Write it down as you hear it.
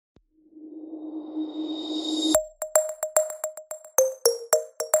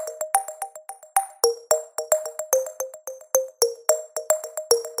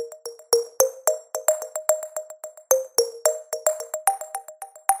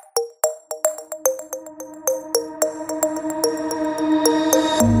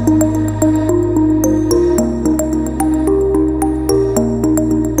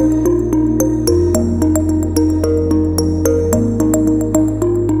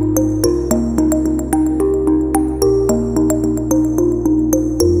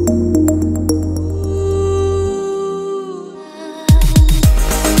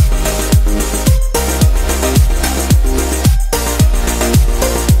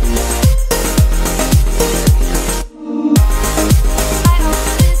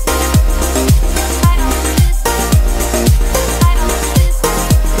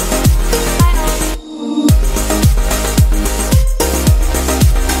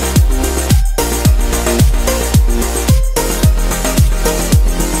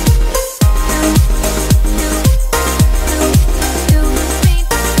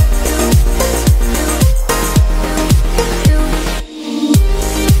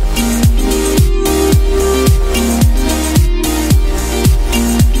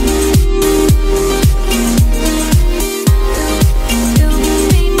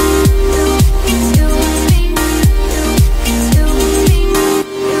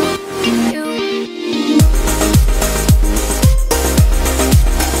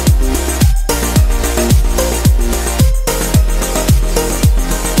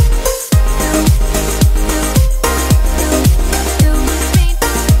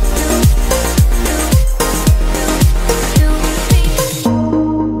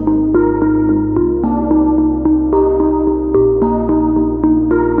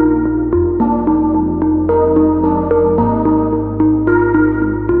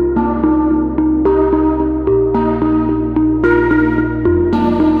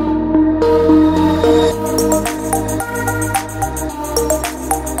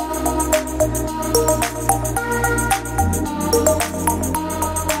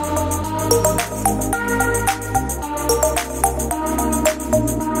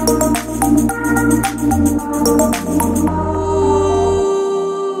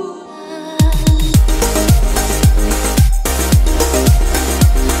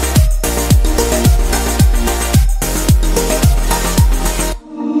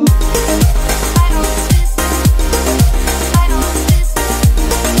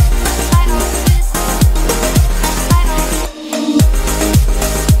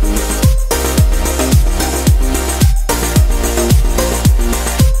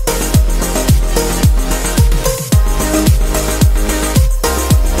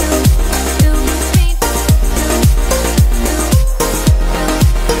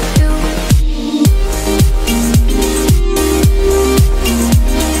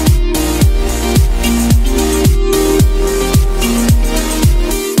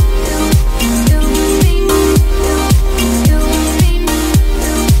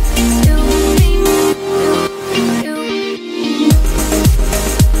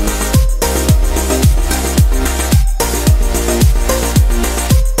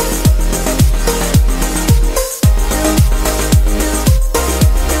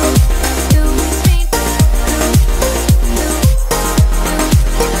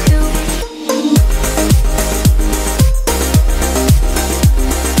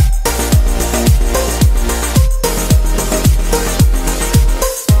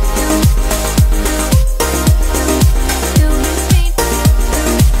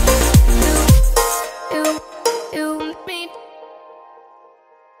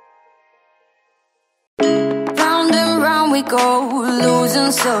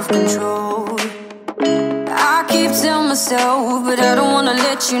self-control. I keep telling myself, but I don't wanna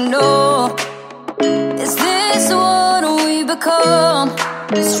let you know. Is this what we become?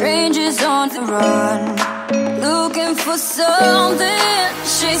 Strangers on the run, looking for something,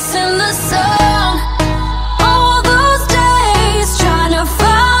 chasing the sun. All those days trying to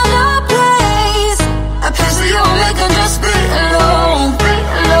find a place that you'll make them just be alone, be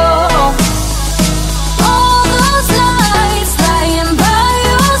alone. All those nights lying by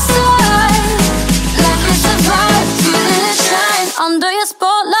your side, like it's a vibe, feeling it shine under your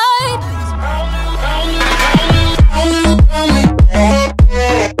spotlight.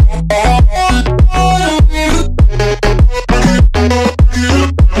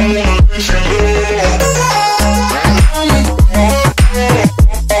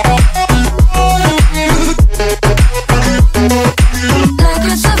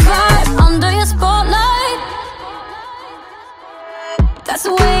 That's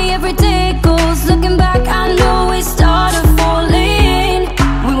the way every day goes. Looking back, I know we started falling.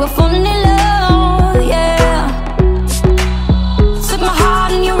 We were falling in love, yeah. Took my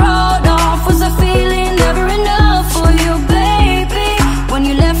heart and you rode off. Was I feeling never enough for you, baby? When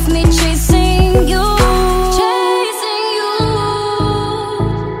you left me chasing you, chasing you.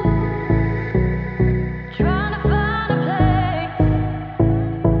 Trying to find a place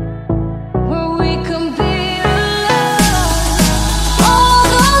where we can be alone. All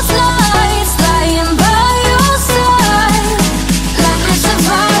those nights lying by your side, like it's a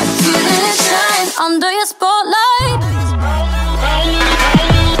vibe, feeling it shine under your spotlight.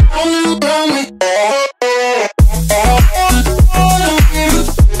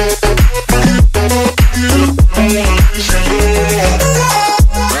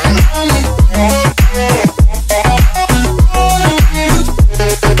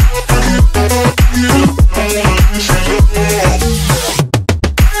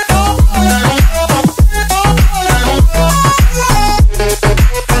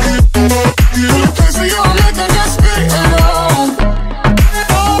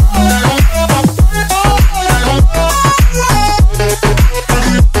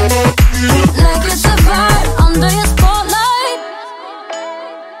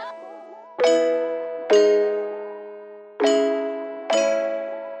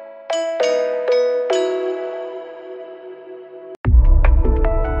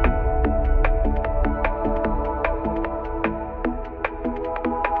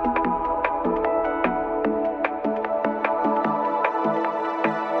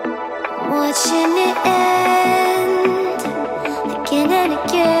 Watching it end again and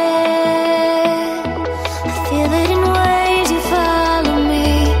again. I feel it in ways you follow me,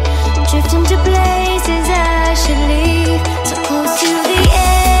 drifting to places I should leave. So close to the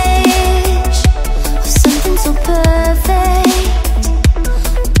edge of something so perfect.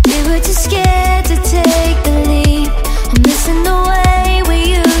 We were too scared to take the leap. I'm missing the way we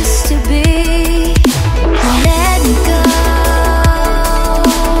used to be. Let me go.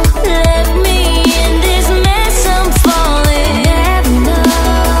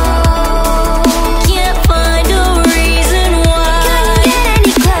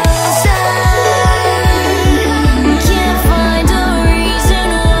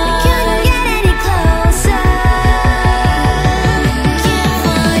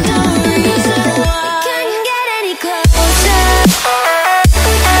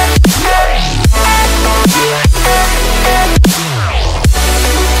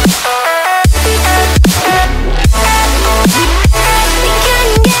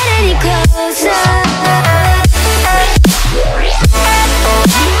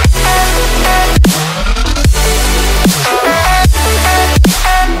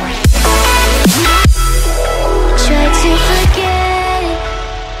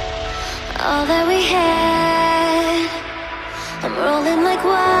 All that we had, I'm rolling like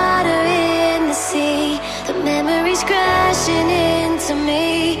water in the sea. The memories crashing into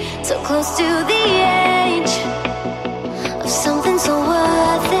me, so close to the edge of something so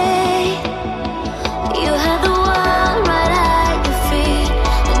worth it. You had the world right at your feet,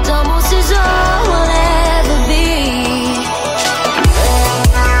 and almost is all we'll ever be.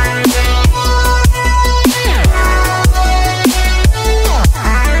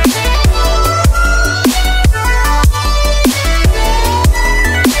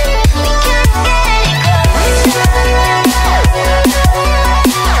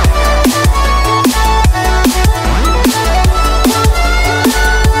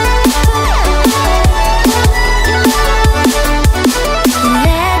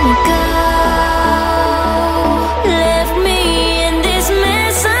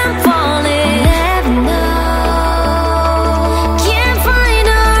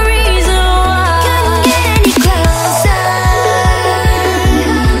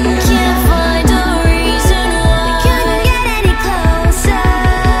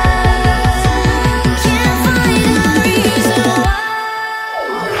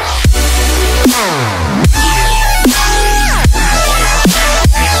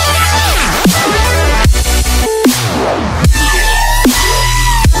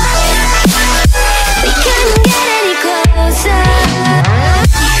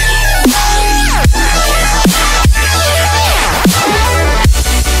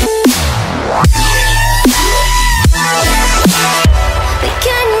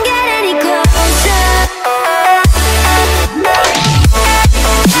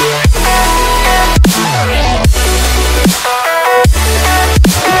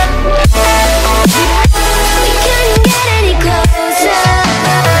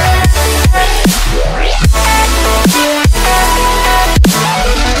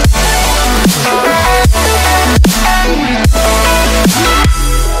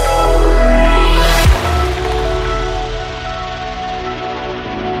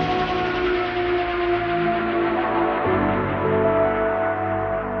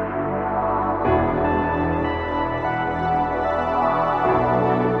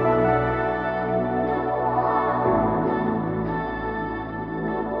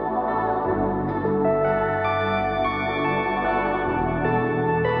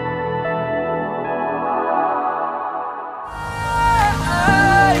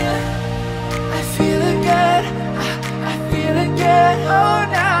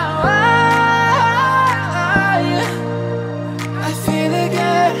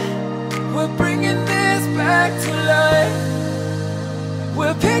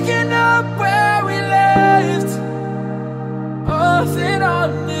 picking up where we left, off and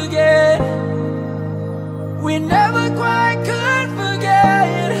on again. We never quite could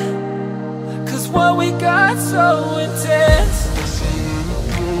forget, 'cause what we got so intense.